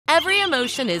Every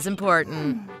emotion is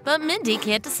important, but Mindy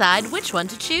can't decide which one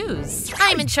to choose.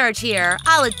 I'm in charge here.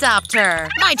 I'll adopt her.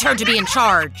 My turn to be in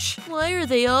charge. Why are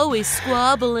they always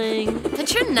squabbling?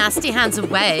 Put your nasty hands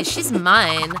away. She's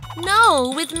mine.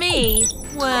 No, with me.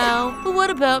 Wow, but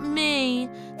what about me?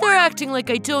 They're acting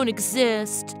like I don't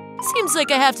exist. Seems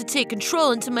like I have to take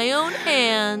control into my own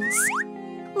hands.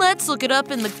 Let's look it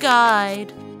up in the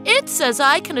guide. It says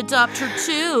I can adopt her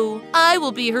too. I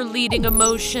will be her leading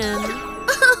emotion.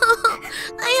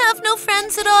 I have no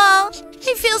friends at all.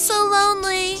 I feel so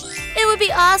lonely. It would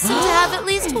be awesome to have at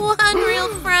least one real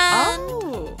friend.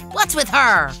 Oh. What's with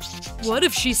her? What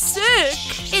if she's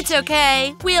sick? It's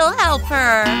okay. We'll help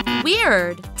her.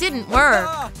 Weird. Didn't work.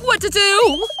 What to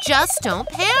do? Just don't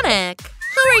panic.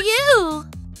 Who are you?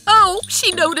 Oh,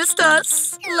 she noticed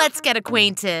us. Let's get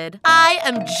acquainted. I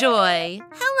am Joy.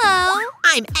 Hello.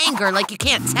 I'm Anger like you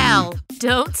can't tell.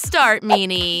 Don't start,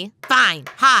 meanie. Fine.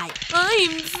 Hi.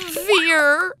 I'm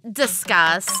Fear.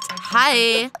 Disgust.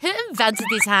 Hi. Who invented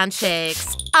these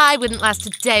handshakes? I wouldn't last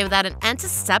a day without an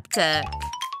antiseptic.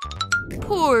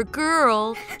 Poor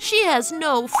girl. She has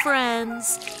no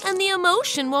friends. And the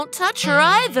emotion won't touch her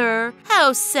either.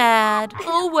 How sad.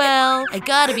 Oh well. I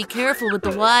gotta be careful with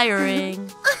the wiring.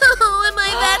 Oh, am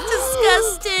I that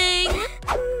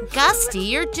disgusting? Gusty,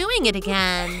 you're doing it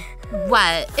again.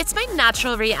 What? It's my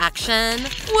natural reaction.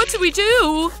 What do we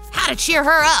do? How to cheer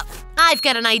her up. I've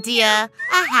got an idea.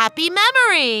 A happy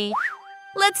memory.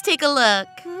 Let's take a look.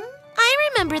 I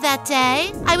remember that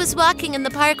day. I was walking in the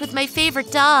park with my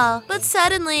favorite doll, but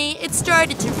suddenly it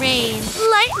started to rain.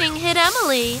 Lightning hit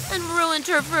Emily and ruined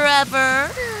her forever.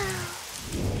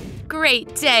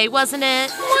 Great day, wasn't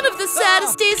it? One of the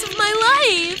saddest days of my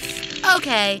life.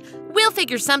 Okay, we'll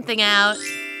figure something out.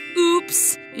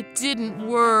 Oops, it didn't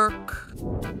work.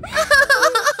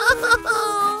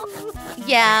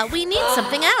 Yeah, we need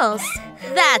something else.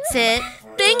 That's it.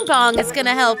 Bing Bong is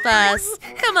gonna help us.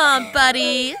 Come on,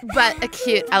 buddy. But a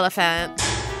cute elephant.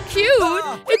 Cute?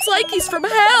 It's like he's from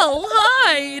hell.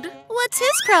 Hide. What's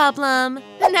his problem?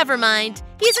 Never mind.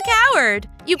 He's a coward.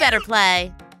 You better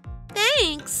play.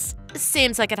 Thanks.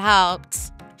 Seems like it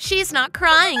helped. She's not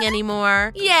crying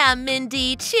anymore. Yeah,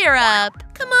 Mindy, cheer up.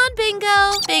 Come on,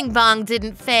 Bingo. Bing Bong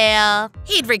didn't fail.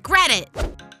 He'd regret it.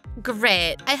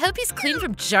 Great. I hope he's clean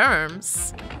from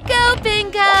germs. Go,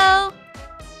 Bingo.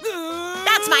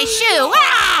 That's my shoe!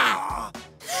 Ah!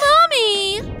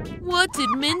 Mommy! What did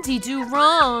Mindy do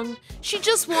wrong? She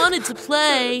just wanted to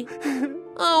play.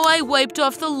 Oh, I wiped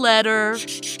off the letter.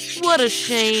 What a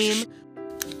shame.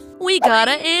 We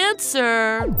gotta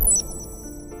answer.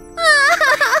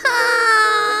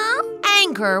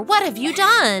 Anger, what have you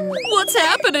done? What's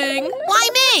happening? Why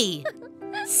me?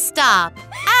 Stop.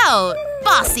 Out.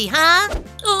 Bossy, huh?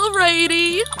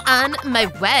 Alrighty. On my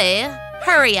way.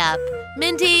 Hurry up.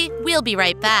 Mindy, we'll be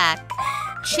right back.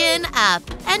 Chin up.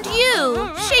 And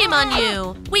you! Shame on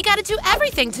you! We gotta do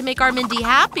everything to make our Mindy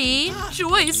happy.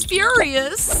 Joy is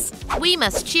furious. We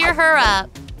must cheer her up.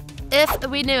 If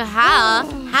we knew how,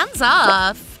 hands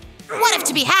off. What if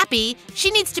to be happy, she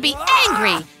needs to be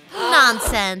angry?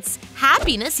 Nonsense.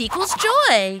 Happiness equals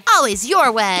joy. Always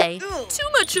your way. Too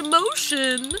much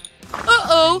emotion.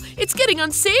 Uh-oh, it's getting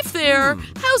unsafe there.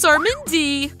 How's our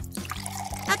Mindy?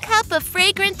 A cup of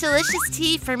fragrant, delicious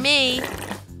tea for me.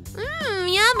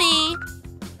 Yummy.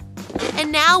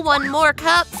 And now one more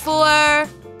cup for…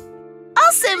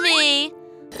 also me.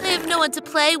 I have no one to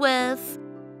play with.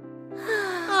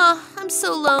 Oh, I'm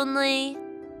so lonely.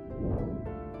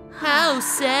 How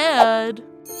sad.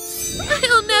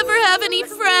 I'll never have any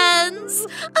friends.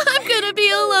 I'm gonna be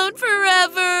alone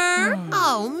forever.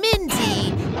 Oh,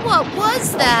 Mindy, what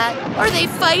was that? Are they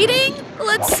fighting?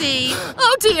 Let's see.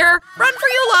 Oh dear, run for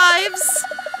your lives.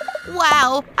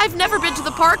 Wow, I've never been to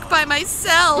the park by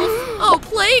myself. Oh,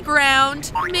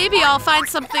 playground. Maybe I'll find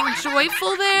something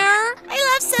joyful there. I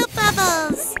love soap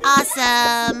bubbles.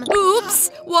 Awesome. Oops,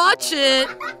 watch it.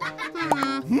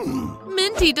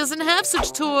 Mindy doesn't have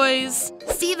such toys.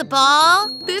 See the ball?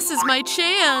 This is my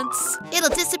chance. It'll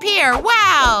disappear.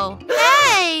 Wow.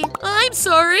 Hey. I'm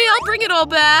sorry, I'll bring it all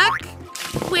back.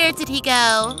 Where did he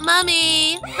go?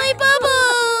 Mommy, my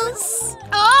bubbles.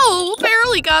 Oh,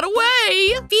 barely got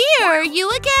away. Fear, you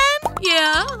again?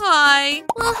 Yeah, hi.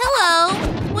 Well,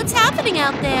 hello. What's happening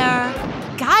out there?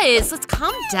 Guys, let's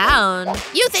calm down.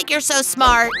 You think you're so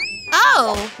smart.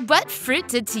 Oh, what fruit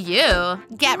did to you?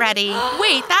 Get ready.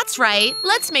 Wait, that's right.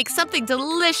 Let's make something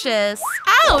delicious.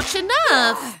 Ouch,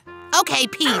 enough. Okay,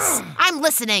 peace. I'm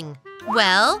listening.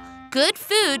 Well, good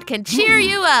food can cheer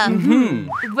you up.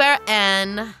 We're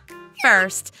in.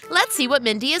 First, let's see what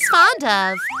Mindy is fond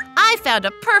of. I found a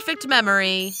perfect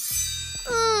memory.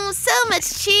 Oh, so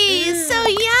much cheese. So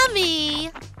yummy.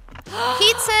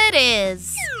 Pizza it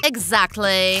is.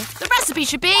 Exactly. The recipe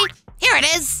should be… Here it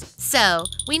is. So,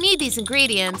 we need these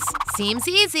ingredients. Seems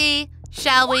easy.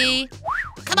 Shall we?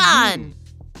 Come on.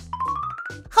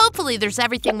 Hopefully there's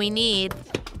everything we need.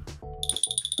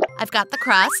 I've got the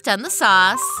crust and the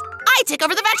sauce. I take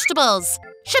over the vegetables.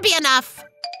 Should be enough.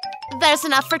 There's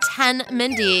enough for 10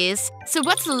 Mindys. So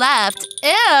what's left?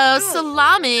 Ew,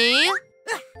 salami.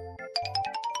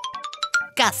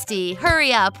 Gusty,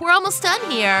 hurry up. We're almost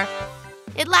done here.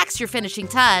 It lacks your finishing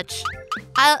touch.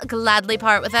 I'll gladly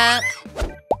part with it.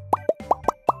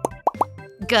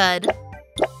 Good.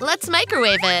 Let's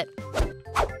microwave it.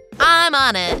 I'm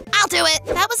on it. I'll do it.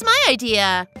 That was my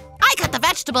idea. I cut the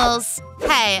vegetables.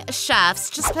 Hey, chefs,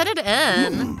 just put it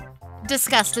in.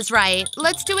 Disgust is right.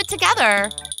 Let's do it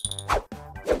together.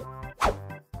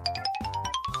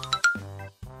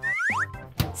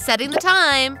 Setting the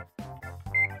time.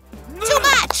 Too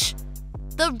much!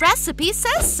 The recipe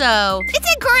says so.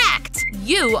 It's incorrect!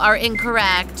 You are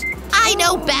incorrect. I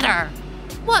know better.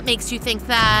 What makes you think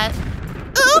that?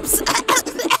 Oops!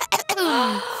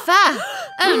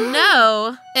 Oh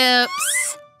no.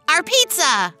 Oops. Our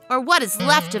pizza! Or what is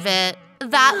left of it.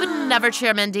 That would never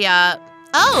cheer Mindy up.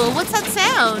 Oh, what's that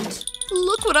sound?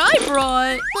 Look what I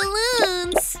brought.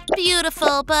 Balloons.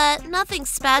 Beautiful, but nothing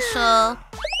special.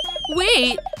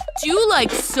 Wait, do you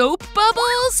like soap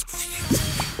bubbles?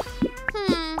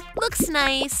 Looks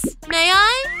nice. May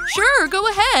I? Sure, go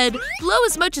ahead. Blow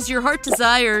as much as your heart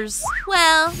desires.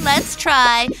 Well, let's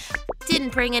try.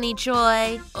 Didn't bring any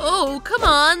joy. Oh, come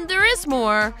on, there is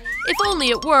more. If only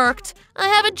it worked. I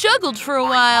haven't juggled for a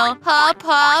while. Hop,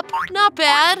 hop. Not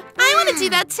bad. I want to do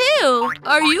that too.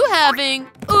 Are you having…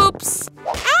 Oops.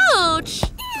 Ouch.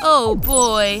 Oh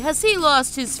boy, has he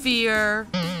lost his fear?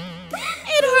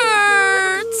 It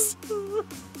hurts.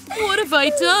 What have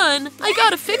I done? I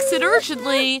gotta fix it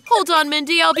urgently. Hold on,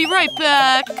 Mindy, I'll be right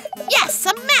back. Yes,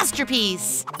 a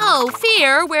masterpiece. Oh,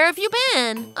 Fear, where have you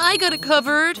been? I got it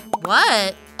covered.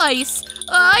 What? Ice.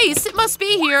 Ice, it must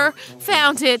be here.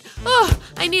 Found it. Oh,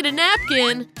 I need a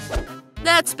napkin.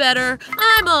 That's better.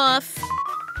 I'm off.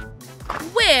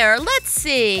 Where? Let's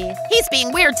see. He's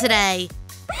being weird today.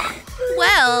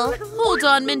 Well, hold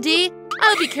on, Mindy.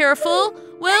 I'll be careful.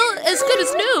 Well, as good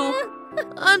as new.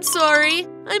 I'm sorry.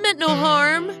 I meant no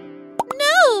harm.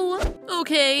 No!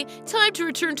 Okay, time to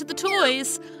return to the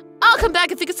toys. I'll come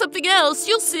back and think of something else.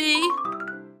 You'll see.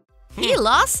 He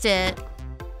lost it.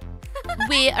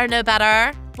 We are no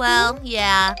better. Well,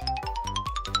 yeah.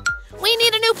 We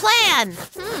need a new plan.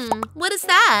 What is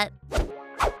that?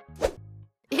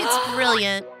 It's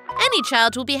brilliant. Any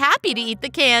child will be happy to eat the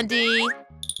candy.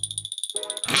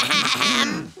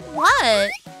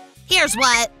 What? Here's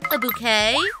what. A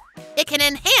bouquet? It can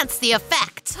enhance the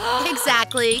effect.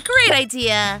 Exactly. Great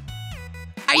idea.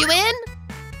 Are you in?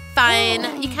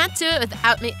 Fine. You can't do it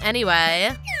without me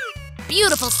anyway.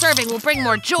 Beautiful serving will bring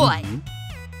more joy.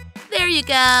 There you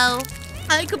go.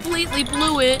 I completely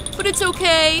blew it, but it's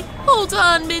okay. Hold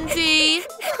on, Mindy.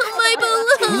 My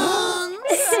balloons.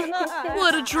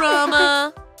 What a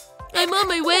drama. I'm on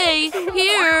my way.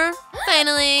 Here.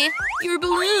 Finally. Your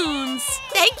balloons.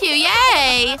 Thank you,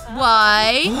 yay!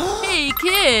 Why? Hey,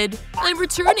 kid. I'm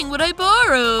returning what I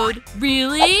borrowed.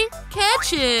 Really?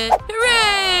 Catch it.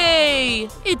 Hooray!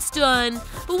 It's done.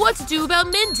 But what to do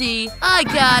about Mindy? I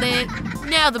got it.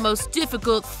 Now the most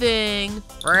difficult thing.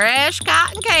 Fresh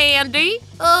cotton candy.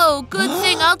 Oh, good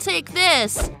thing I'll take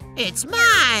this. It's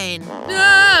mine.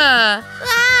 Ah!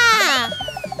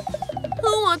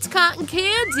 Who wants cotton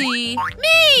candy?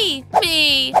 Me!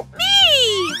 Me!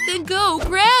 Me! Then go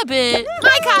grab it.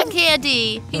 My cotton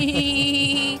candy.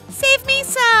 Save me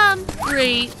some.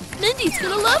 Great. Mindy's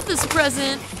gonna love this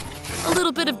present. A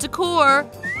little bit of decor.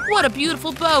 What a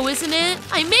beautiful bow, isn't it?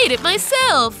 I made it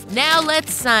myself. Now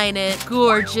let's sign it.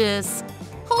 Gorgeous.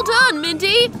 Hold on,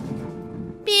 Mindy.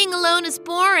 Being alone is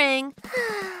boring.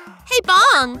 Hey,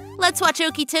 Bong. Let's watch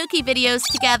Oki Toki videos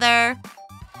together.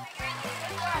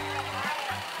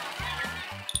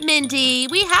 Mindy,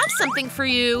 we have something for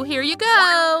you. Here you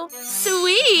go.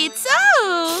 Sweets.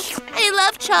 Oh, I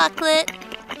love chocolate.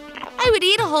 I would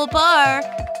eat a whole bar.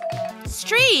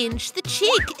 Strange, the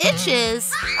cheek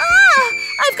itches. Ah,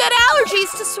 I've got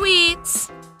allergies to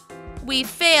sweets. We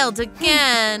failed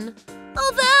again.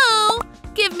 Although,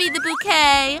 give me the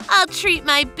bouquet. I'll treat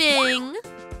my Bing.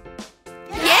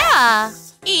 Yeah,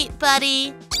 eat,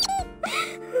 buddy.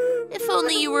 If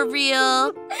only you were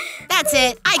real. That's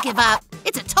it, I give up.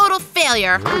 It's a total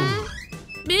failure.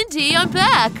 Mindy, I'm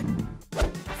back.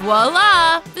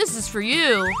 Voila, this is for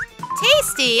you.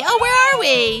 Tasty, oh, where are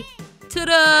we?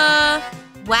 Ta-da!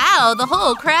 Wow, the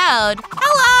whole crowd.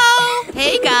 Hello!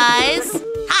 Hey, guys.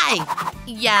 Hi.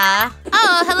 Yeah.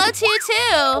 Oh, hello to you,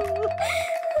 too.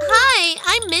 Hi,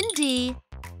 I'm Mindy.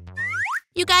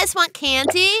 You guys want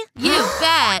candy? You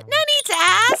bet. No need to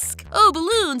ask. Oh,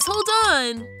 balloons, hold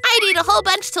on. I'd eat a whole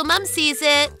bunch till Mom sees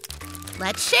it.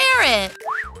 Let's share it.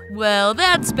 Well,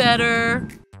 that's better.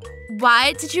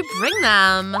 Why did you bring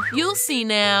them? You'll see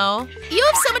now. You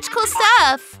have so much cool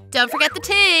stuff. Don't forget the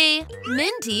tea.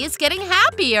 Mindy is getting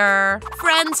happier.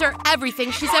 Friends are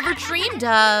everything she's ever dreamed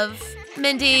of.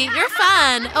 Mindy, you're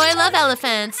fun. Oh, I love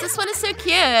elephants. This one is so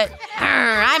cute.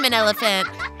 I'm an elephant.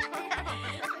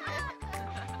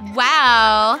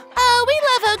 Wow. Oh, we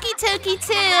love Oki Toki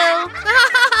too.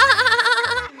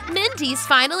 Mindy's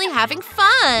finally having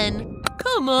fun.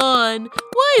 Come on.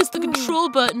 Why is the control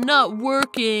button not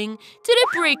working? Did it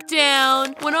break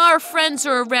down? When our friends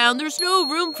are around, there's no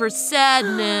room for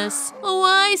sadness. Oh,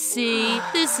 I see.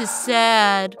 This is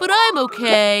sad. But I'm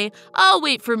okay. I'll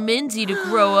wait for Mindy to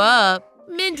grow up.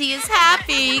 Mindy is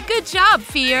happy. Good job,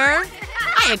 Fear.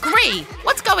 I agree.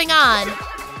 What's going on?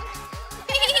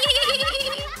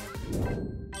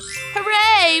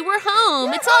 Hooray! We're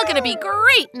home. It's all gonna be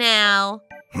great now.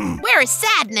 Where is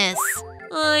sadness?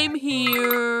 I'm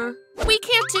here. We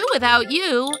can't do without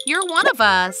you. You're one of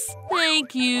us.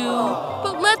 Thank you.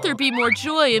 But let there be more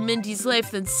joy in Mindy's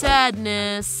life than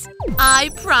sadness. I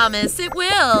promise it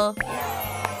will.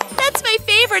 That's my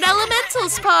favorite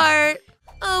elementals part.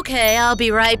 Okay, I'll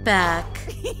be right back.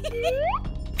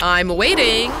 I'm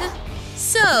waiting.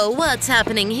 So, what's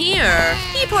happening here?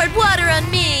 He poured water on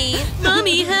me.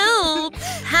 Mommy, help.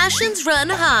 Passions run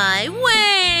high.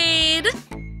 Wade.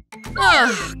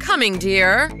 Oh, coming,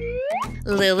 dear.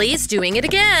 Lily's doing it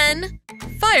again.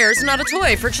 Fire's not a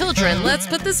toy for children. Let's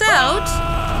put this out.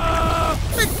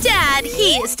 But Dad,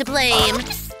 he is to blame.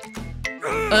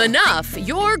 Enough.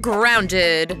 You're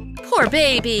grounded. Poor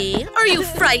baby. Are you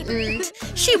frightened?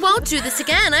 She won't do this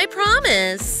again, I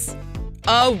promise.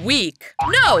 A week.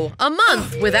 No, a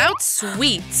month without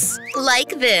sweets.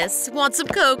 Like this. Want some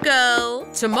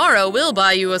cocoa? Tomorrow we'll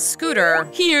buy you a scooter.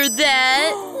 Hear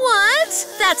that? What?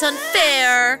 That's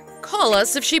unfair. Call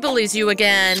us if she bullies you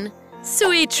again.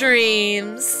 Sweet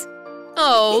dreams.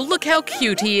 Oh, look how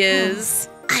cute he is.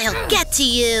 I'll get to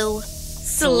you.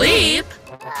 Sleep?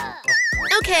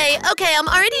 Okay, I'm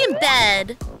already in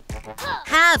bed.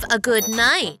 Have a good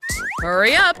night.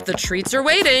 Hurry up, the treats are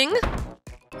waiting.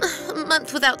 A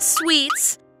month without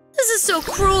sweets. This is so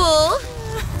cruel.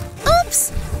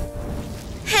 Oops.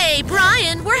 Hey,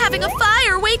 Brian, we're having a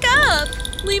fire. Wake up.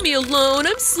 Leave me alone.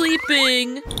 I'm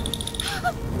sleeping.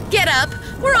 Get up.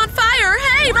 We're on fire.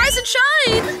 Hey, rise and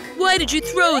shine. Why did you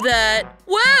throw that?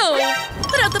 Wow.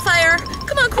 Put out the fire.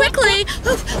 Come on, quickly.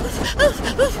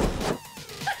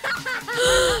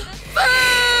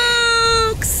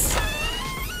 Folks!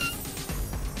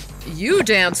 You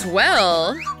dance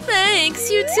well. Thanks,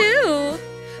 you too.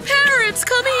 Parents,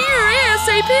 come here,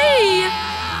 ASAP!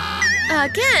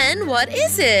 Again, what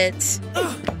is it?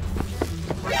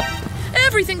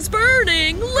 Everything's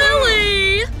burning!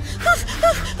 Lily!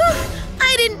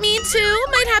 I didn't mean to.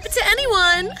 Might happen to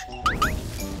anyone.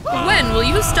 When will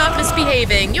you stop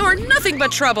misbehaving? You're nothing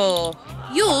but trouble.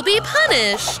 You'll be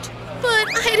punished. But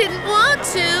I didn't want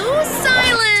to.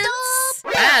 Silence!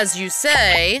 As you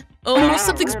say. Oh,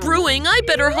 something's brewing. I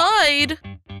better hide.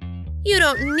 You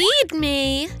don't need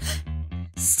me.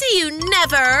 See you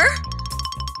never.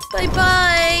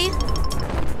 Bye-bye.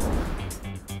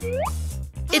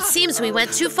 It seems we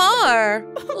went too far.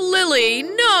 Lily,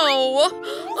 no!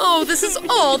 Oh, this is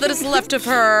all that is left of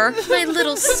her. My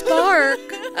little spark.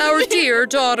 Our dear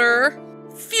daughter.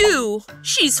 Phew!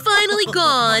 She's finally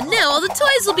gone. Now all the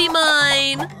toys will be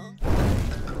mine.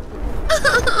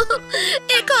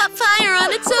 It caught fire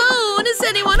on its own. Is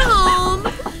anyone home?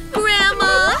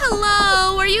 Grandma,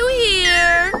 hello, are you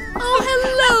here? Oh,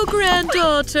 hello,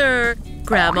 granddaughter.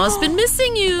 Grandma's been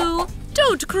missing you.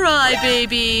 Don't cry,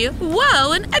 baby.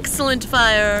 Wow, an excellent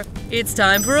fire. It's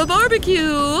time for a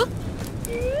barbecue.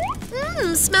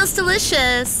 Smells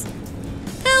delicious.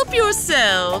 Help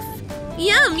yourself.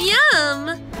 Yum,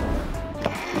 yum.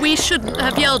 We shouldn't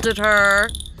have yelled at her.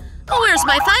 Oh, where's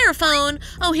my fire phone?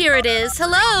 Oh, here it is.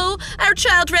 Hello? Our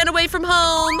child ran away from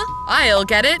home. I'll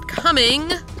get it.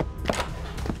 Coming.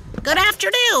 Good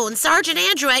afternoon. Sergeant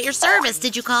Andrew at your service.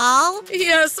 Did you call?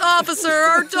 Yes, officer.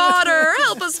 Our daughter.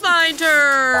 Help us find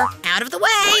her. Out of the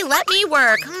way. Let me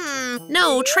work.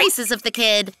 No traces of the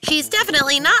kid. She's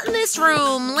definitely not in this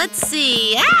room. Let's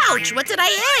see. Ouch! What did I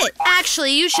hit?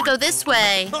 Actually, you should go this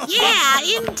way. Yeah,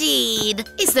 indeed.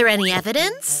 Is there any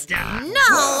evidence?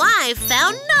 No, I've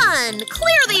found none.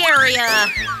 Clear the area.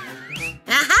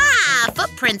 Aha!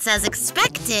 Footprints as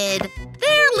expected.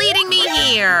 They're leading me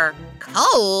here.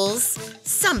 Coals?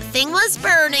 Something was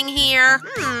burning here.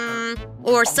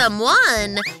 Or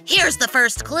someone. Here's the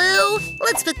first clue.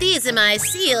 Let's put these in my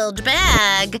sealed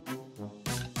bag.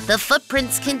 The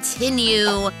footprints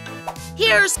continue.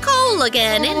 Here's coal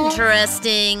again.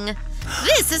 Interesting.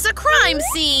 This is a crime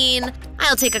scene.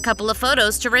 I'll take a couple of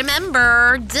photos to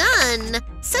remember. Done.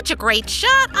 Such a great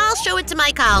shot, I'll show it to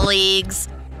my colleagues.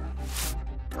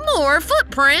 More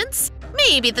footprints?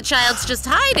 Maybe the child's just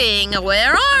hiding.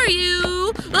 Where are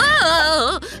you?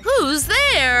 Oh, who's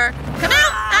there? Come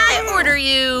out, I order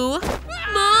you.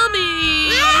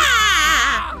 Mommy!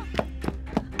 Ah!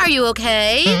 Are you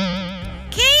okay?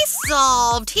 Case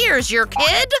solved. Here's your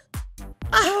kid.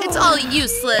 It's all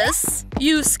useless.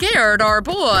 You scared our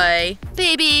boy.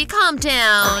 Baby, calm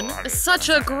down. Such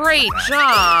a great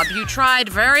job. You tried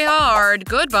very hard.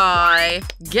 Goodbye.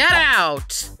 Get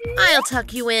out. I'll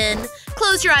tuck you in.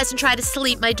 Close your eyes and try to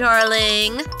sleep, my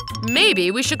darling.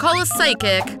 Maybe we should call a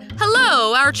psychic.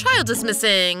 Hello, our child is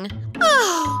missing.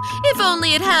 Oh, if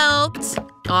only it helped.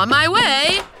 On my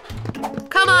way.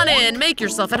 Come on in, make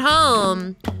yourself at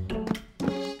home.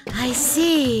 I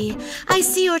see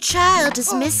your child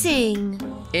is missing.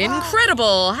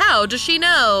 Incredible! How does she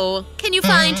know? Can you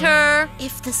find her?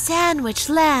 If the sandwich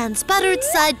lands buttered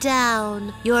side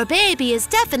down, your baby is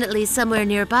definitely somewhere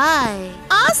nearby.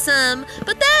 Awesome!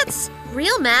 But that's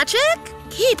real magic?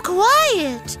 Keep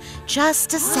quiet.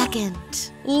 Just a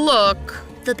second. Look.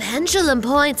 The pendulum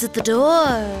points at the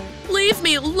door. Leave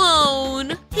me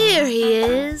alone. Here he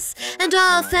is, and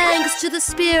all thanks to the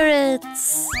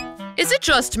spirits. Is it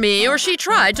just me, or she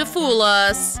tried to fool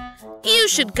us? You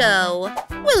should go.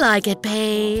 Will I get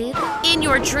paid? In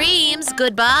your dreams,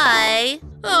 goodbye.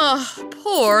 Oh,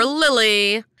 poor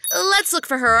Lily. Let's look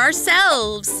for her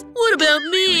ourselves. What about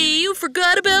me? You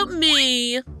forgot about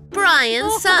me. Brian,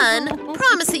 son,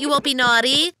 promise that you won't be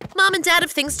naughty. Mom and Dad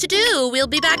have things to do. We'll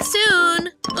be back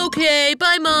soon. Okay,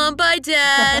 bye Mom, bye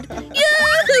Dad.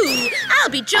 Yahoo! I'll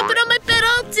be jumping on my bed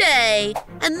all day.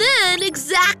 And then,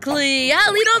 exactly,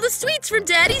 I'll eat all the sweets from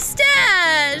Daddy's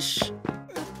stash.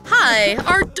 Hi,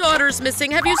 our daughter's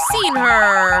missing. Have you seen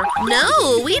her?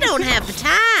 No, we don't have the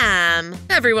time.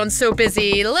 Everyone's so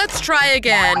busy. Let's try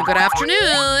again. Good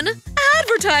afternoon.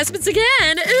 Advertisements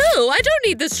again. Ew, I don't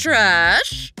need this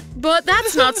trash. But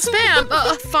that's not spam.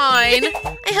 Fine.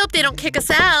 I hope they don't kick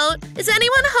us out. Is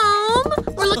anyone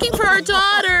home? We're looking for our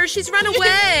daughter. She's run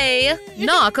away.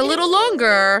 Knock a little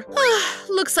longer.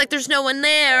 Looks like there's no one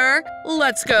there.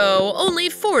 Let's go. Only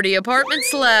 40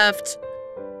 apartments left.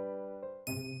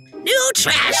 New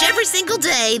trash every single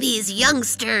day, these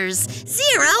youngsters.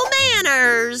 Zero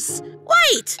manners.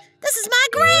 Wait, this is my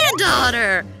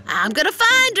granddaughter. I'm gonna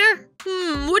find her.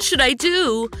 What should I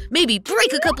do? Maybe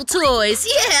break a couple toys.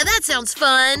 Yeah, that sounds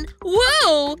fun.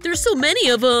 Whoa, there's so many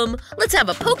of them. Let's have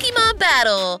a Pokemon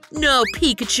battle. No,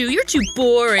 Pikachu, you're too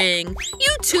boring.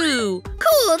 You too.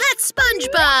 Cool, that's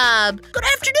SpongeBob. Good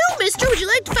afternoon, mister. Would you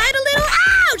like to fight a little?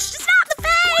 Ouch, just not in the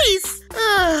face.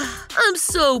 I'm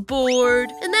so bored.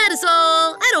 And that is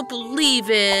all. I don't believe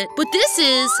it. But this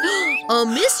is a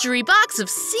mystery box of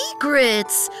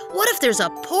secrets. What if there's a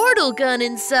portal gun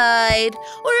inside?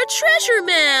 Or a treasure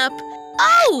map?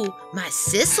 Oh, my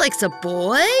sis likes a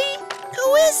boy?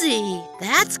 Who is he?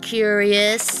 That's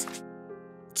curious.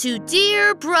 To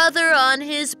dear brother on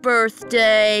his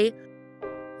birthday.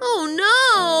 Oh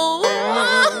no!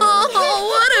 Oh,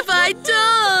 what have I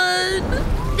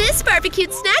done? This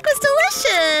barbecued snack was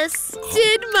delicious.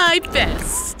 Did my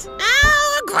best.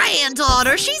 Our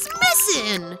granddaughter, she's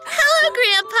missing. Hello,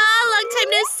 Grandpa. Long time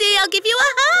no see. I'll give you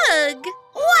a hug.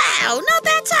 Wow, not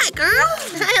that tight,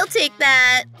 girl. I'll take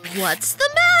that. What's the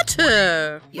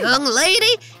matter? Young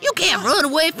lady, you can't run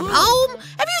away from home.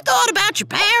 Have you thought about your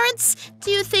parents?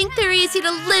 Do you think they're easy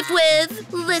to live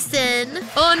with? Listen.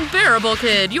 Unbearable,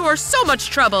 kid. You are so much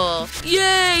trouble.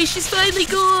 Yay, she's finally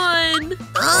gone.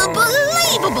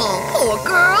 Unbelievable. Poor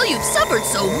girl, you've suffered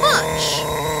so much.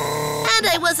 And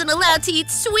I wasn't allowed to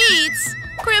eat sweets.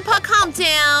 Grandpa, calm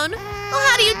down. Well,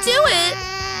 how do you do it?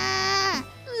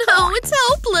 No, it's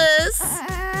hopeless.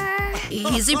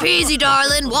 Easy peasy,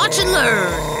 darling. Watch and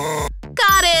learn.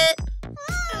 Got it.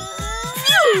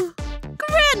 Phew.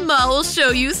 Grandma will show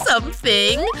you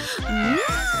something.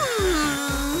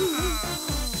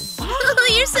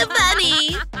 Oh, you're so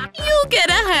funny. You'll get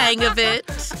a hang of it.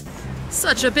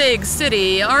 Such a big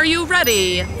city. Are you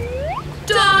ready?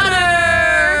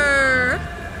 Daughter!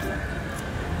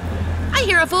 I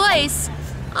hear a voice.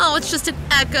 Oh, it's just an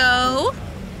echo.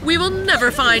 We will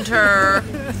never find her.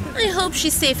 I hope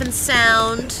she's safe and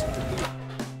sound.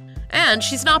 And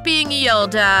she's not being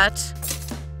yelled at.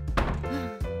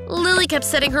 really kept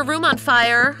setting her room on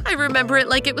fire. I remember it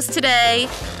like it was today.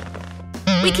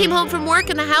 We came home from work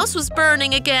and the house was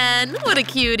burning again. What a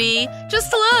cutie.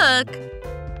 Just look.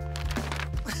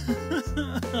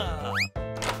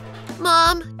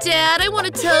 Mom, Dad, I want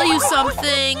to tell you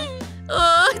something.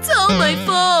 It's all my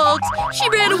fault. She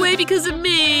ran away because of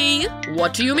me.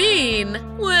 What do you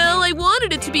mean? Well, I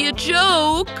wanted it to be a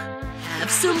joke.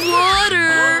 Have some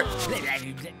water.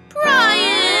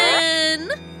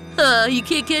 Brian! You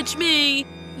can't catch me.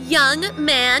 Young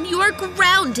man, you are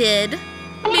grounded.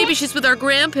 Maybe she's with our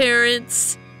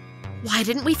grandparents. Why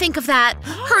didn't we think of that?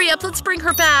 Hurry up, let's bring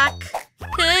her back.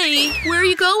 Hey, where are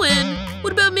you going?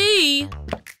 What about me?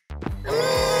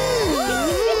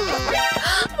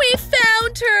 We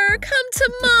found her! Come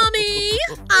to Mommy!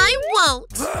 I won't!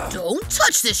 Don't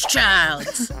touch this child!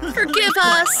 Forgive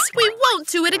us! We won't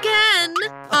do it again!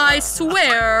 I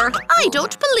swear! I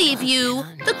don't believe you!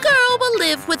 The girl will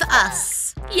live with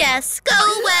us! Yes, go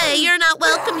away! You're not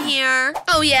welcome here!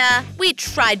 Oh yeah, we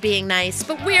tried being nice,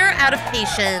 but we're out of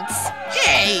patience.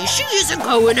 Hey, she isn't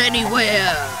going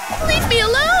anywhere! Leave me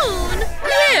alone!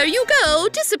 There you go!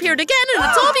 Disappeared again and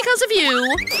it's all because of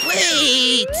you!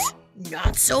 Wait!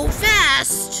 Not so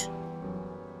fast!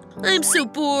 I'm so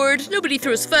bored. Nobody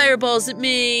throws fireballs at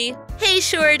me. Hey,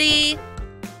 Shorty.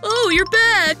 Oh, you're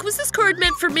back. Was this card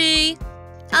meant for me?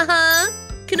 Uh-huh.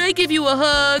 Can I give you a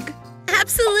hug?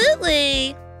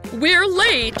 Absolutely. We're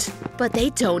late. But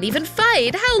they don't even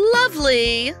fight. How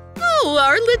lovely. Oh,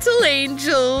 our little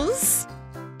angels.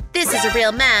 This is a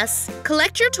real mess.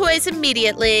 Collect your toys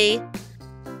immediately.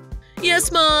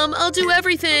 Yes, Mom. I'll do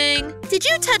everything. Did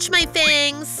you touch my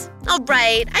things? All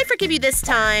right, I forgive you this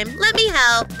time. Let me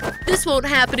help. This won't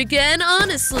happen again,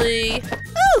 honestly.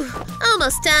 Ooh,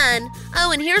 almost done.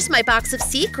 Oh, and here's my box of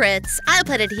secrets. I'll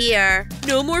put it here.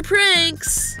 No more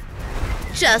pranks.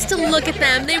 Just to look at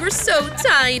them, they were so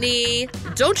tiny.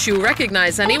 Don't you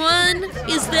recognize anyone?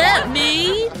 Is that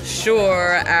me?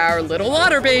 Sure, our little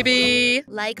water baby.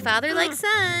 Like father, like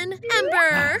son.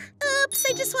 Ember. Oops,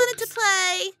 I just wanted to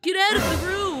play. Get out of the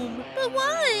room. But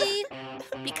why?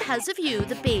 Because of you,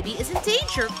 the baby is in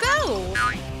danger. Go!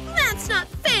 That's not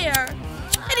fair!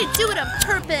 I didn't do it on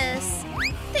purpose.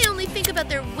 They only think about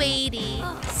their weighty.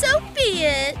 So be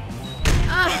it.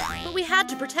 But we had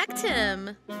to protect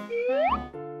him.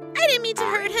 I didn't mean to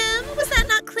hurt him. Was that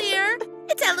not clear?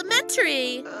 It's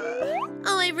elementary.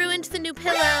 Oh, I ruined the new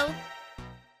pillow.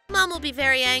 Mom will be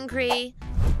very angry.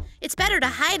 It's better to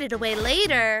hide it away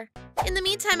later. In the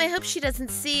meantime, I hope she doesn't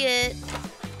see it.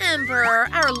 Ember,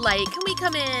 our light, can we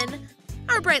come in?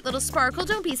 Our bright little sparkle,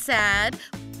 don't be sad.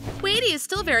 Wadey is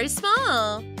still very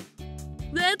small.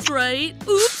 That's right.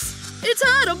 Oops, it's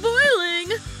hot, I'm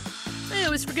boiling. I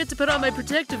always forget to put on my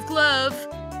protective glove.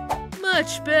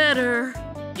 Much better.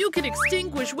 You can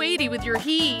extinguish Wadey with your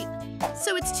heat.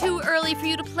 So it's too early for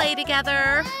you to play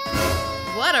together.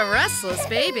 What a restless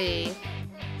baby.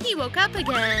 He woke up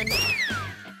again.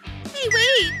 Hey,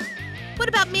 wait! What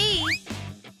about me?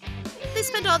 They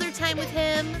spend all their time with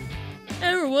him.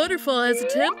 Our waterfall has a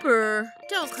temper.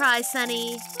 Don't cry,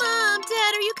 Sonny. Mom,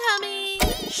 Dad, are you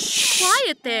coming? Shh.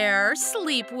 Quiet there.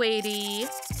 Sleep, Wadey.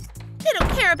 They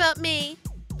don't care about me.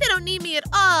 They don't need me at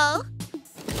all.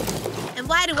 And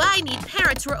why do I need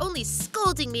parents who are only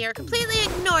scolding me or completely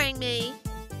ignoring me?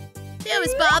 They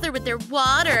always bother with their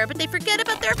water, but they forget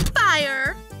about their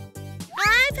fire.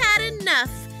 I've had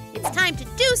enough. It's time to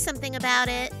do something about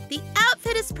it. The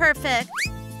outfit is perfect.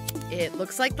 It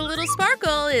looks like the little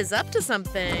sparkle is up to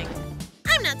something.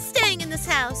 I'm not staying in this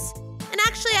house. And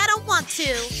actually, I don't want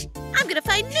to. I'm gonna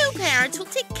find new parents who'll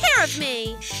take care of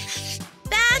me.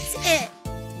 That's it.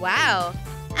 Wow.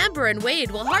 Ember and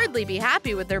Wade will hardly be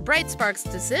happy with their Bright Spark's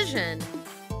decision.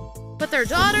 But their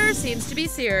daughter seems to be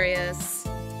serious.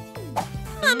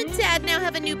 Mom and Dad now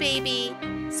have a new baby.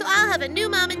 So I'll have a new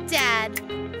mom and dad.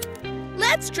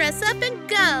 Let's dress up and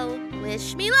go.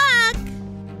 Wish me luck.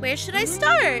 Where should I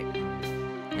start?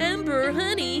 Ember,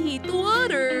 honey, heat the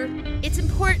water. It's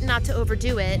important not to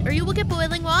overdo it, or you will get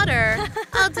boiling water.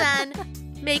 All done.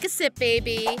 Make a sip,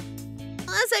 baby.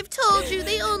 As I've told you,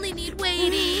 they only need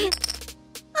Wadey.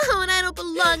 Oh, and I don't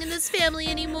belong in this family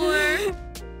anymore.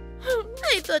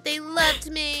 I thought they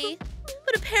loved me.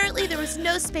 But apparently there was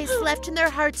no space left in their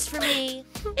hearts for me.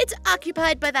 It's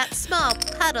occupied by that small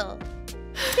puddle.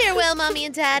 Farewell, Mommy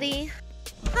and Daddy.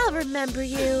 I'll remember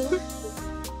you.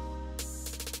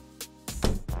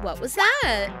 What was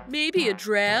that? Maybe a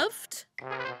draft?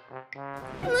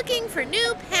 Looking for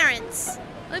new parents.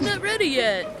 I'm not ready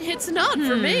yet. It's not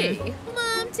for me.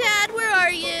 Mom, Dad, where are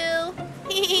you?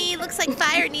 Looks like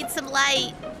fire needs some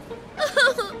light.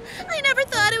 I never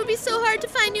thought it would be so hard to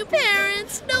find new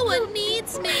parents. No one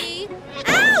needs me.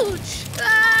 Ouch!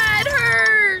 Ah, it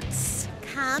hurts.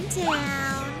 Calm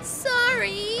down.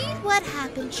 Sorry. What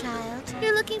happened, child?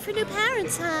 You're looking for new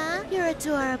parents, huh? You're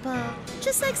adorable.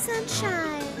 Just like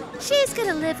Sunshine. She's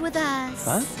gonna live with us.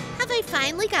 Huh? Have I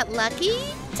finally got lucky?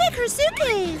 Take her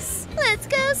suitcase. Let's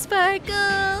go,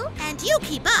 Sparkle. And you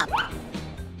keep up.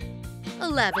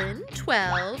 11,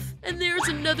 12, and there's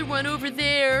another one over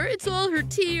there. It's all her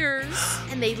tears.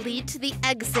 And they lead to the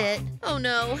exit. Oh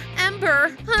no,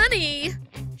 Ember, honey.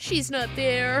 She's not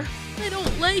there. I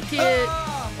don't like it.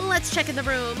 Let's check in the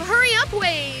room. Hurry up,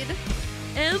 Wade.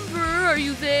 Ember, are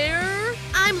you there?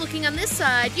 I'm looking on this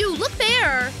side. You, look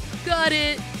there. Got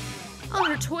it. All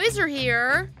her toys are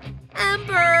here.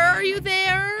 Ember, are you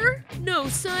there? No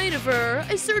sign of her.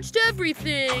 I searched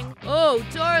everything. Oh,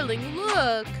 darling,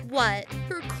 look. What?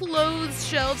 Her clothes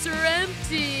shelves are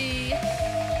empty.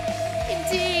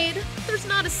 Indeed, there's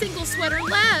not a single sweater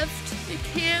left. It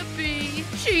can't be.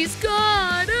 She's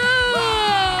gone.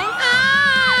 Oh!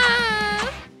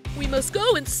 Ah! We must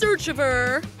go in search of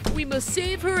her. We must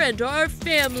save her and our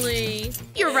family.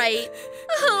 You're right.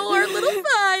 Oh, our little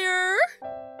fire.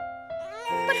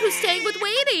 But who's staying with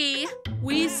Wadey?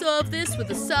 We solve this with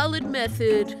a solid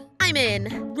method. I'm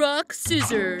in. Rock,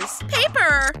 scissors,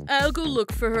 paper. I'll go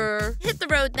look for her. Hit the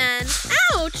road then.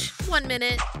 Ouch! 1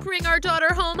 minute. Bring our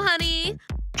daughter home, honey.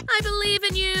 I believe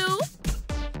in you.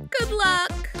 Good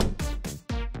luck.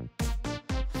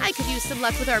 I could use some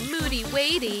luck with our moody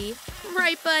Wadey.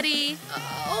 Right, buddy?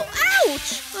 Oh,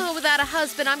 ouch! Oh, without a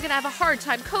husband, I'm gonna have a hard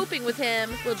time coping with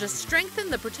him. We'll just strengthen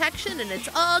the protection and it's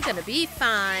all gonna be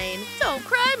fine. Don't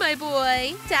cry, my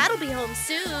boy. Dad'll be home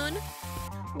soon.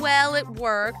 Well, it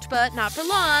worked, but not for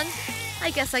long.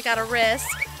 I guess I gotta risk.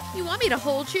 You want me to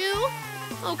hold you?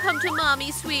 Oh, come to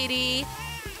mommy, sweetie.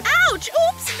 Ouch!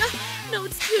 Oops! No,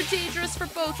 it's too dangerous for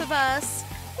both of us.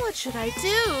 What should I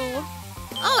do?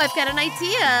 Oh, I've got an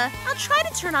idea. I'll try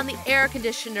to turn on the air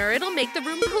conditioner. It'll make the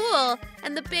room cool,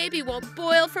 and the baby won't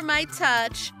boil from my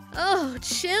touch. Oh,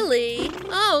 chilly.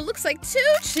 Oh, looks like too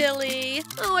chilly.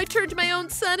 Oh, I turned my own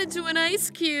son into an ice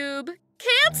cube.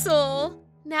 Cancel.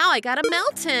 Now I gotta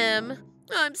melt him.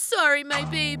 I'm sorry, my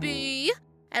baby.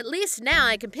 At least now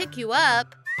I can pick you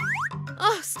up.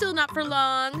 Oh, still not for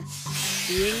long.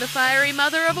 Being the fiery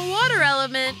mother of a water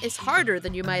element is harder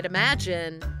than you might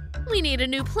imagine. We need a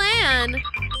new plan.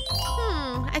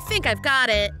 I think I've got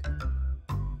it.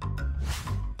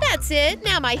 That's it.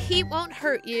 Now my heat won't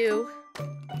hurt you.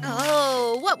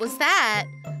 Oh, what was that?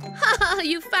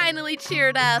 You finally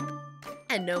cheered up.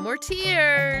 And no more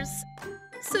tears.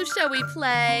 So shall we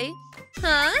play?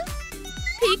 Huh?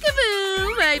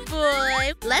 Peekaboo, my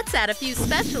boy. Let's add a few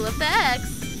special effects.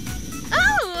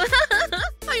 Oh,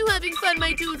 are you having fun,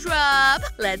 my dewdrop?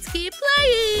 Let's keep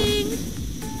playing.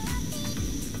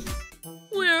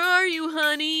 Where are you,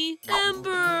 honey?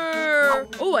 Ember!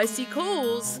 Oh, I see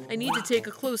coals. I need to take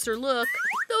a closer look.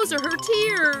 Those are her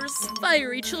tears.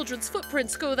 Fiery children's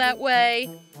footprints go that way.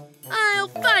 I'll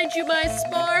find you, my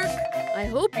spark. I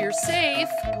hope you're safe.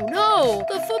 Oh no,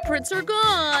 the footprints are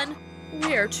gone.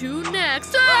 Where to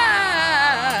next?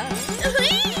 Ah!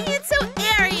 It's so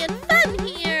airy and fun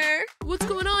here. What's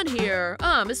going on here?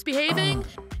 Misbehaving?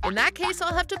 In that case,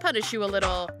 I'll have to punish you a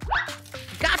little.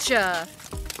 Gotcha!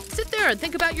 Sit there and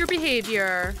think about your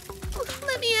behavior.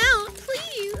 Let me out,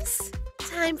 please.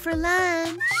 Time for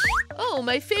lunch. Oh,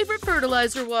 my favorite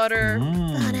fertilizer water.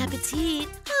 Bon appetit.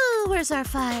 Oh, where's our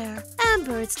fire?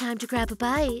 Ember, it's time to grab a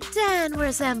bite. Dan,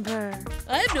 where's Ember?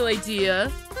 I have no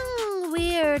idea.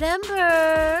 Weird,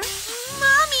 Ember.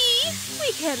 Mommy!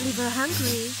 We can't leave her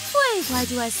hungry. Wait, why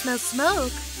do I smell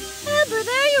smoke? Ember,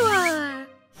 there you are.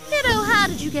 Kiddo, how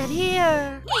did you get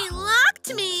here? He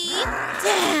locked me.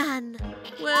 Dan!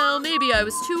 Well, maybe I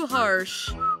was too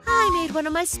harsh. I made one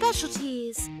of my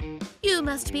specialties. You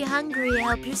must be hungry.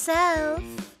 Help yourself.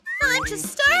 I'm just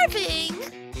starving.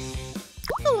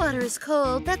 The water is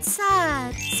cold. That's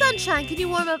sad. Sunshine, can you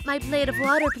warm up my plate of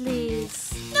water,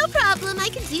 please? No problem. I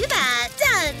can do that.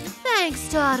 Done. Thanks,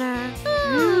 daughter.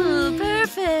 Ooh,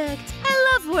 perfect.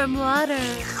 I love warm water.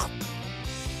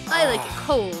 I like it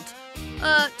cold.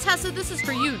 Tessa, this is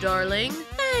for you, darling.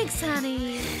 Thanks,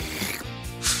 honey.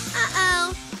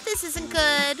 Uh-oh. This isn't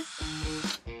good.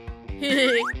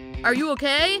 Are you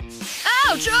okay?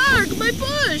 Ouch! Arg! My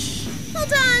bush!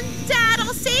 Hold on! Dad,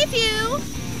 I'll save you!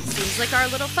 Seems like our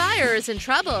little fire is in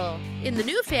trouble. In the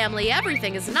new family,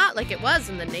 everything is not like it was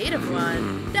in the native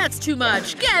one. That's too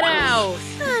much. Get out!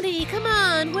 Honey, come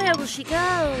on. Where will she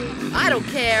go? I don't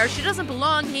care. She doesn't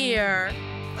belong here.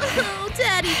 Oh,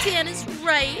 Daddy Dan is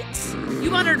right.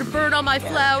 You want her to burn all my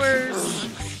flowers?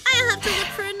 I I have to look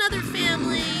for another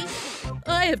family.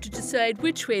 I have to decide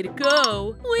which way to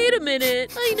go. Wait a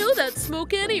minute. I know that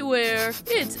smoke anywhere.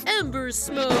 It's Ember's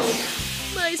smoke.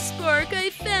 My Spark, I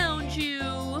found you.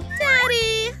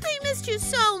 Daddy, I missed you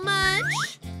so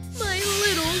much. My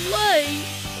little light.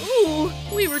 Ooh,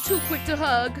 we were too quick to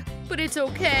hug. But it's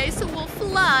okay, so we'll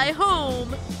fly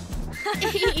home.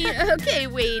 Okay,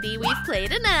 Wadey, we've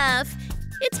played enough.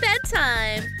 It's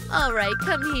bedtime. All right,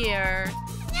 come here.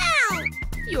 No!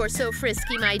 You're so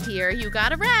frisky, my dear. You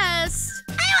gotta rest.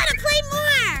 I want to play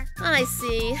more! I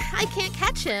see. I can't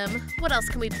catch him. What else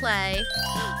can we play?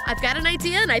 I've got an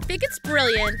idea and I think it's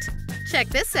brilliant. Check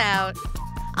this out.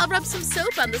 I'll rub some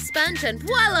soap on the sponge and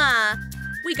voila!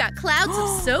 We got clouds of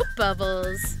soap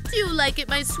bubbles. Do you like it,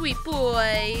 my sweet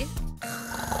boy?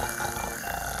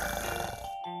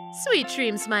 Sweet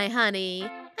dreams, my honey.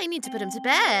 I need to put him to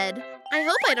bed. I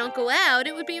hope I don't go out.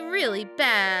 It would be really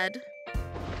bad.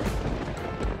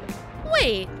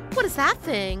 Wait, what is that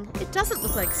thing? It doesn't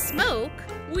look like smoke.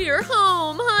 We're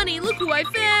home, honey. Look who I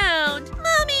found.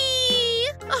 Mommy!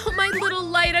 Oh, my little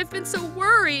light. I've been so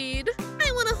worried.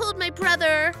 I want to hold my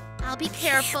brother. I'll be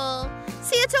careful.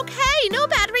 See, it's okay. No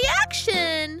bad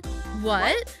reaction.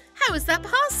 What? How is that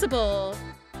possible?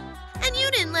 And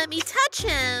you didn't let me touch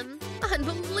him.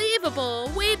 Unbelievable.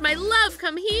 Wade, my love,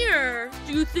 come here.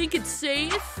 Do you think it's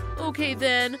safe? Okay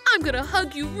then, I'm gonna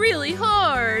hug you really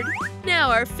hard.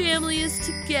 Now our family is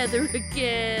together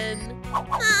again.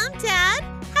 Mom, Dad,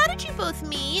 how did you both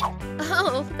meet?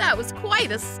 Oh, that was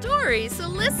quite a story, so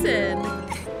listen.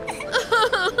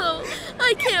 Oh,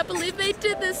 I can't believe they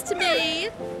did this to me.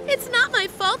 It's not my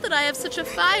fault that I have such a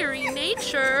fiery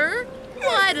nature.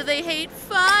 Why do they hate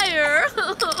fire?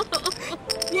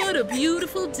 What a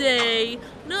beautiful day.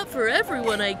 Not for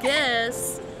everyone, I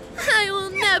guess. I will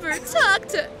never talk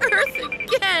to Earth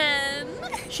again.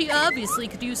 She obviously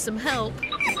could use some help.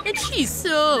 And she's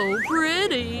so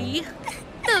pretty.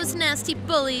 Those nasty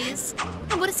bullies.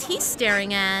 And what is he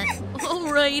staring at?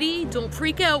 Alrighty, don't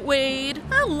freak out, Wade.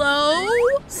 Hello?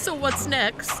 So what's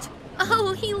next?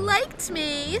 Oh, he liked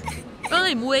me.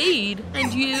 I'm Wade.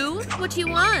 And you? What do you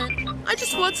want? I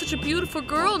just want such a beautiful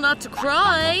girl not to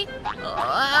cry.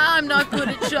 I'm not good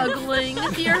at juggling.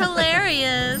 You're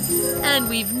hilarious. And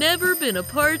we've never been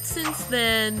apart since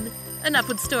then. Enough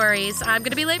with stories. I'm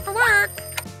gonna be late for work.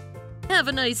 Have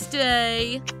a nice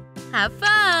day. Have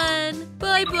fun.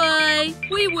 Bye-bye.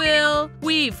 We will.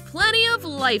 We've plenty of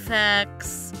life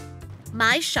hacks.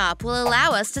 My shop will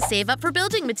allow us to save up for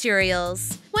building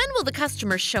materials. When will the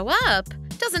customers show up?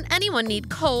 Doesn't anyone need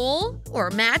coal?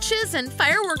 Or matches and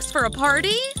fireworks for a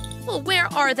party? Well,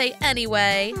 where are they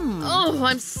anyway? Oh,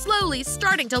 I'm slowly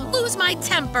starting to lose my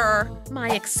temper.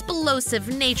 My explosive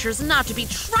nature's not to be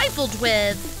trifled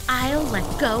with. I'll let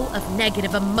go of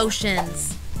negative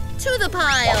emotions. To the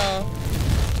pile.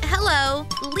 Hello.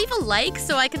 Leave a like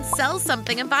so I can sell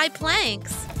something and buy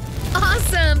planks.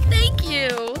 Awesome, thank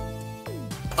you.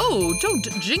 Oh, don't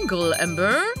jingle,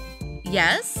 Ember.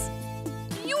 Yes?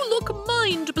 You look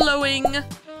mind-blowing.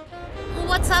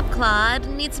 What's up, Claude?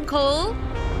 Need some coal?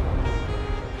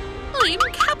 I'm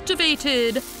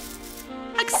captivated.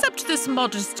 Accept this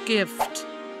modest gift.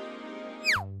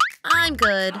 I'm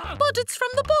good. But it's from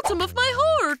the bottom of my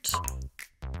heart.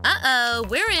 Uh-oh,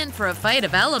 we're in for a fight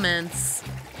of elements.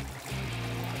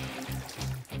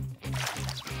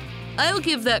 I'll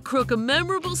give that crook a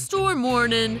memorable storm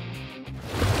warning.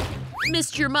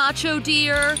 Missed your macho,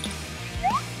 dear?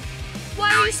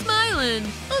 Why are you smiling?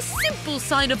 A simple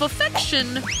sign of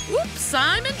affection. Oops,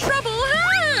 I'm in trouble.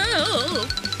 Help!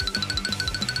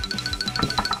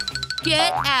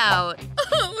 Get out.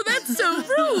 Oh, that's so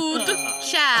rude.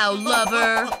 Ciao,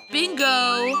 lover.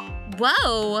 Bingo.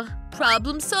 Whoa.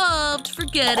 Problem solved.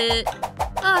 Forget it.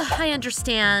 I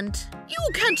understand. You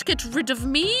can't get rid of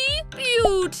me.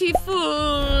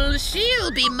 Beautiful.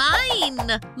 She'll be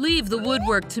mine. Leave the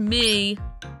woodwork to me.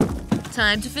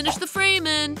 Time to finish the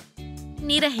framing.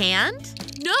 Need a hand?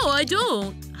 No, I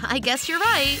don't. I guess you're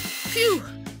right. Phew.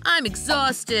 I'm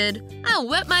exhausted. I'll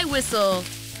wet my whistle.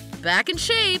 Back in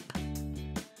shape.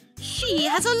 She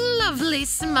has a lovely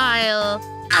smile.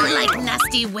 Unlike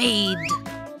nasty Wade.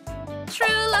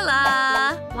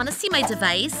 True-la-la. Want to see my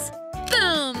device?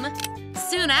 Boom.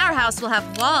 Soon our house will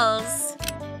have walls.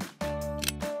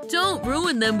 Don't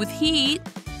ruin them with heat.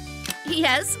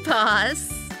 Yes, boss.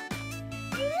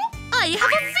 I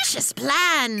have a vicious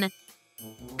plan.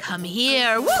 Come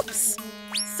here. Whoops.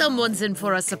 Someone's in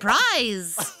for a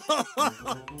surprise.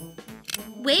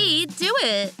 Wait, do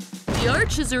it. The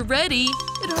arches are ready.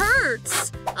 It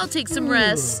hurts. I'll take some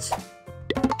rest.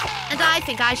 And I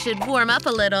think I should warm up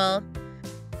a little.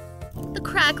 The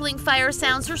crackling fire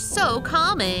sounds are so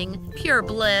calming. Pure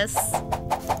bliss.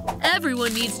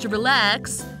 Everyone needs to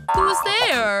relax. Who's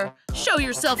there? Show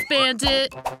yourself,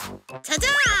 bandit.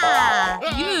 Ta-da!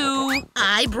 You.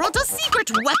 I brought a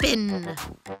secret weapon.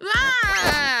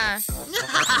 Ah!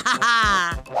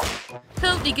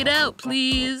 Help me get out,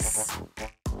 please.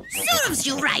 Serves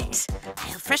you right.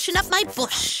 I'll freshen up my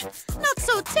bush. Not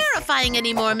so terrifying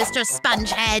anymore, Mr.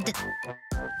 Spongehead.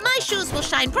 My shoes will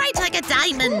shine bright like a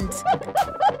diamond.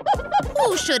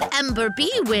 Who should Ember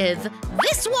be with?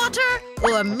 This water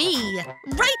or me?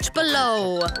 Right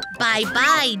below.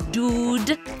 Bye-bye,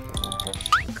 dude.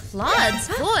 Claude's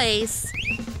voice.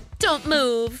 Don't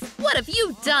move. What have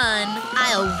you done?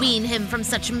 I'll wean him from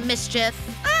such mischief.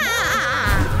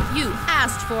 Ah! You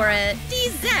asked for it.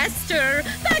 Disaster!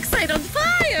 Backside on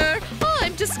fire! Oh,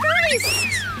 I'm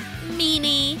disgraced!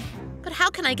 Meanie. But how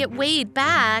can I get Wade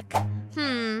back?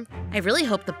 I really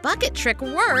hope the bucket trick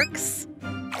works.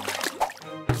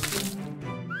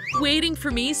 Waiting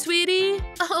for me, sweetie?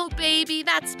 Oh, baby,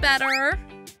 that's better.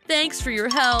 Thanks for your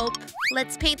help.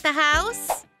 Let's paint the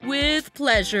house? With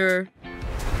pleasure.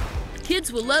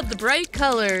 Kids will love the bright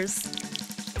colors.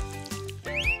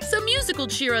 Some music will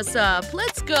cheer us up.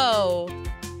 Let's go.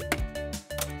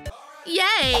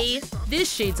 Yay!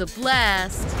 This shade's a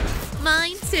blast.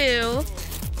 Mine too.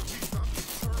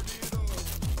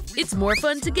 It's more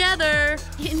fun together.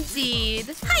 Indeed.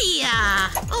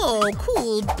 Hiya! Oh,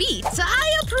 cool beat.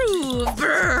 I approve.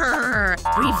 Brrr.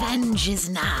 Revenge is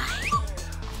nigh.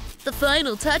 The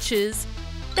final touches.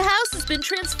 The house has been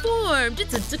transformed.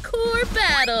 It's a decor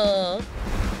battle.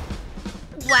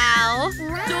 Wow.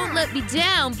 Don't let me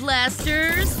down,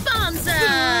 blasters.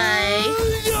 Bonsai!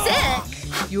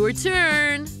 Sick! Your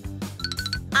turn.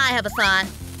 I have a thought.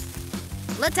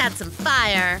 Let's add some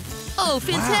fire. Oh,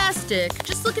 fantastic. Wow.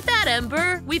 Just look at that,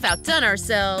 Ember. We've outdone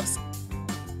ourselves.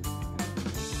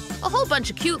 A whole bunch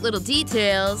of cute little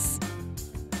details.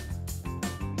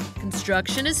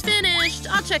 Construction is finished.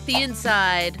 I'll check the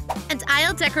inside. And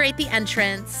I'll decorate the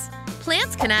entrance.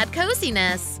 Plants can add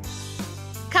coziness.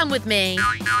 Come with me.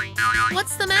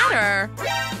 What's the matter?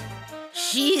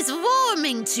 She's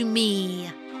warming to me.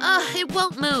 Ugh, it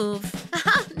won't move.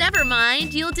 Never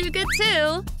mind, you'll do good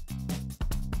too.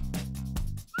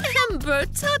 Ember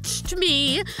touched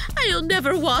me. I'll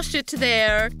never wash it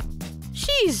there.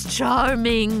 She's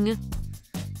charming.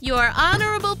 Your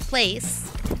honorable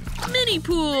place. Mini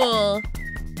pool.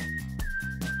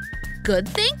 Good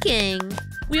thinking.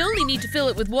 We only need to fill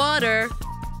it with water.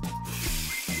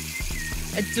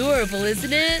 Adorable,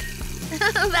 isn't it?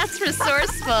 That's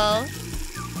resourceful.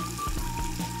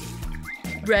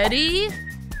 Ready?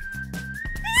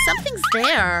 Something's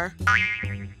there.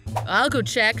 I'll go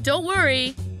check, don't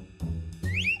worry.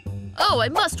 Oh, I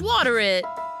must water it.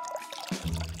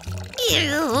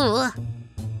 Ew.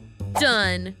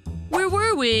 Done. Where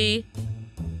were we?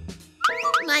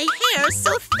 My hair's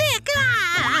so thick.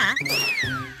 Ah!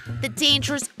 The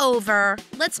danger's over.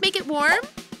 Let's make it warm.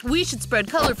 We should spread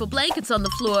colorful blankets on the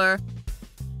floor.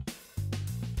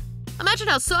 Imagine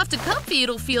how soft and comfy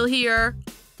it'll feel here.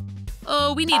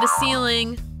 Oh, we need a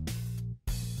ceiling.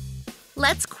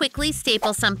 Let's quickly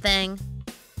staple something.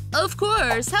 Of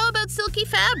course. How about silky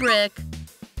fabric?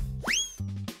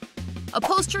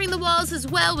 Upholstering the walls as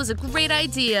well was a great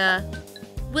idea.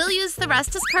 We'll use the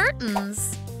rest as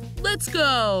curtains. Let's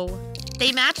go.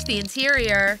 They match the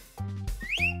interior.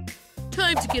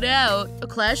 Time to get out. A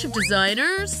clash of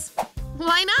designers?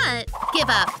 Why not? Give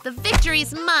up. The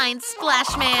victory's mine,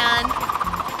 Splash Man.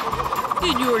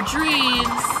 In your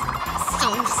dreams.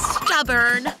 So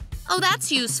stubborn. Oh, that's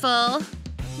useful.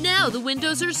 Now the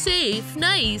windows are safe.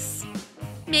 Nice.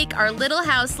 Make our little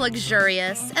house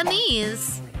luxurious. And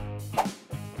these.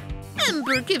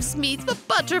 Ember gives me the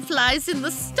butterflies in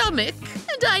the stomach.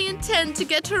 And I intend to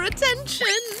get her attention.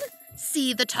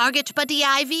 See the target, Buddy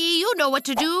Ivy. You know what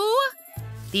to do.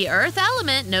 The earth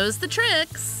element knows the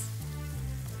tricks.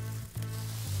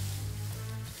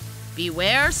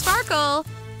 Beware, Sparkle.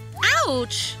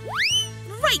 Ouch!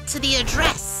 Right to the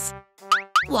address.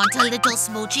 Want a little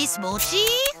smoochy smoochy?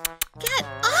 Get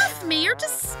off me, you're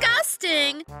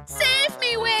disgusting! Save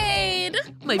me, Wade!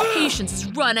 My patience has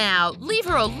run out. Leave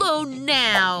her alone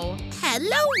now.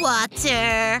 Hello,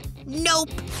 water. Nope.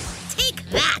 Take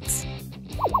that.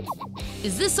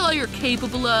 Is this all you're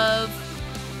capable of?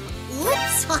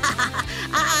 Oops.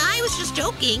 I was just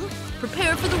joking.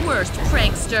 Prepare for the worst,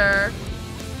 prankster.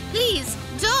 Please,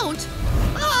 don't.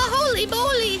 Oh, holy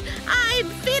moly! I'm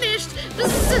finished!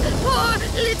 Poor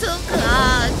little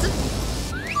clod!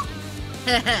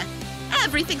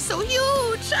 Everything's so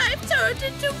huge! I've turned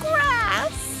into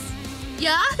grass!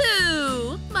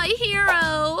 Yahoo! My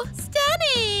hero! Step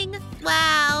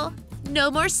Wow. No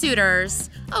more suitors.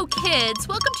 Oh, kids,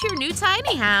 welcome to your new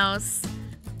tiny house.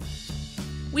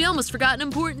 We almost forgot an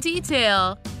important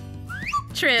detail.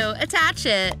 True, attach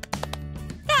it.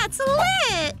 That's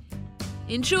lit!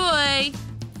 Enjoy!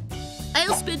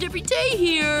 I'll spend every day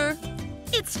here.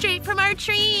 It's straight from our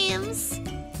dreams.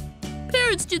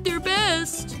 Parents did their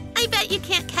best. I bet you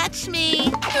can't catch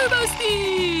me. Turbo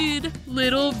speed!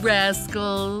 Little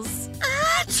rascals.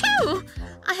 Achoo!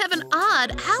 I have an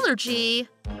odd allergy.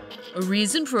 A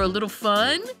reason for a little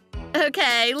fun?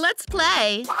 Okay, let's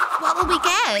play. What will we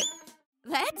get?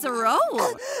 Let's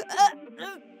roll!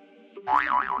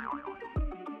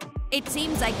 It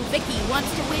seems like Vicky wants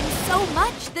to win so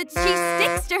much that she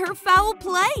sticks to her foul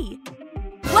play.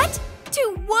 What?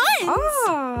 2 ones?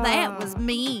 Oh. That was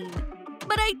mean.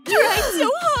 But I tried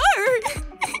so hard.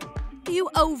 You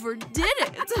overdid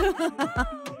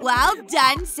it. Well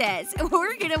done, sis.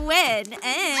 We're gonna win,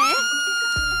 eh?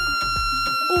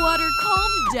 Water,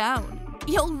 calm down.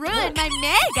 You'll ruin my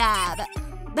makeup.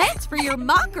 That's for your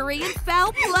mockery and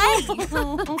foul play.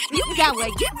 You got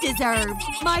what you deserve.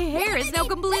 My hair is now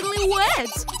completely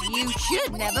wet. You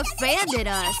shouldn't have offended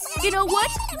us. You know what?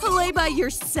 Play by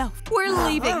yourself. We're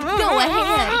leaving. Go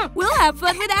ahead. We'll have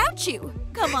fun without you.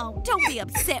 Come on, don't be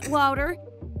upset, Walter.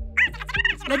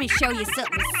 Let me show you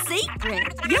something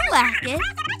secret. You'll like it.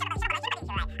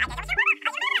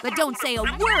 But don't say a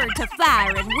word to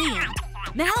fire and wind.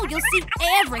 Now you'll see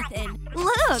everything.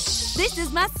 Look, this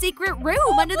is my secret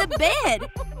room under the bed.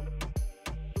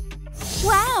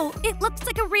 Wow, it looks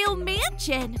like a real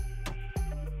mansion.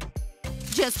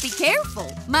 Just be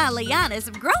careful. My lianas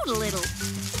have grown a little.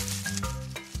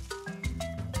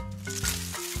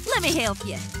 Let me help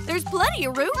you. There's plenty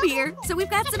of room here, so we've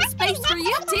got some space for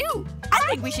you too. I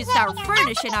think we should start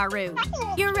furnishing our room.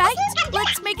 You're right.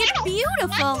 Let's make it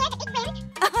beautiful.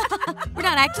 We're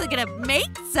not actually gonna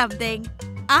make something.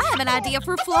 I have an idea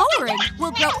for flooring.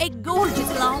 We'll grow a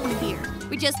gorgeous lawn here.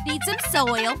 We just need some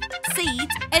soil,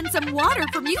 seeds, and some water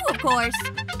from you, of course.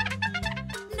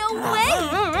 No way!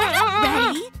 You're not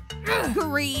ready?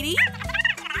 Greedy?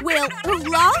 Well, who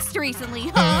lost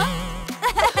recently, huh?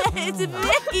 It's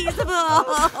Vicky's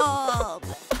fault.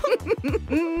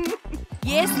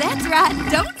 Yes, that's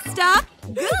right. Don't stop.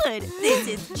 Good. This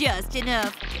is just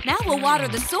enough. Now we'll water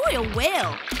the soil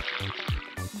well.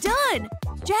 Done.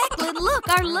 Jacqueline, look,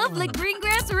 our lovely green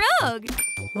grass rug.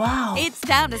 Wow. It's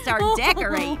time to start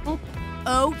decorating.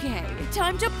 Okay,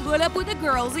 time to put up with the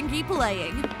girls and keep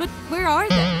playing. But where are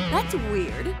they? That's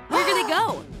weird. Where did they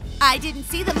go? I didn't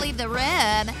see them leave the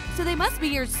room. So they must be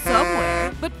here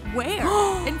somewhere. But where?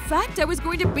 In fact, I was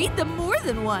going to beat them more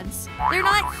than once. They're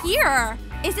not here.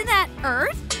 Isn't that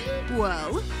Earth?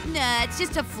 Whoa. Nah, it's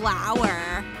just a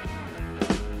flower.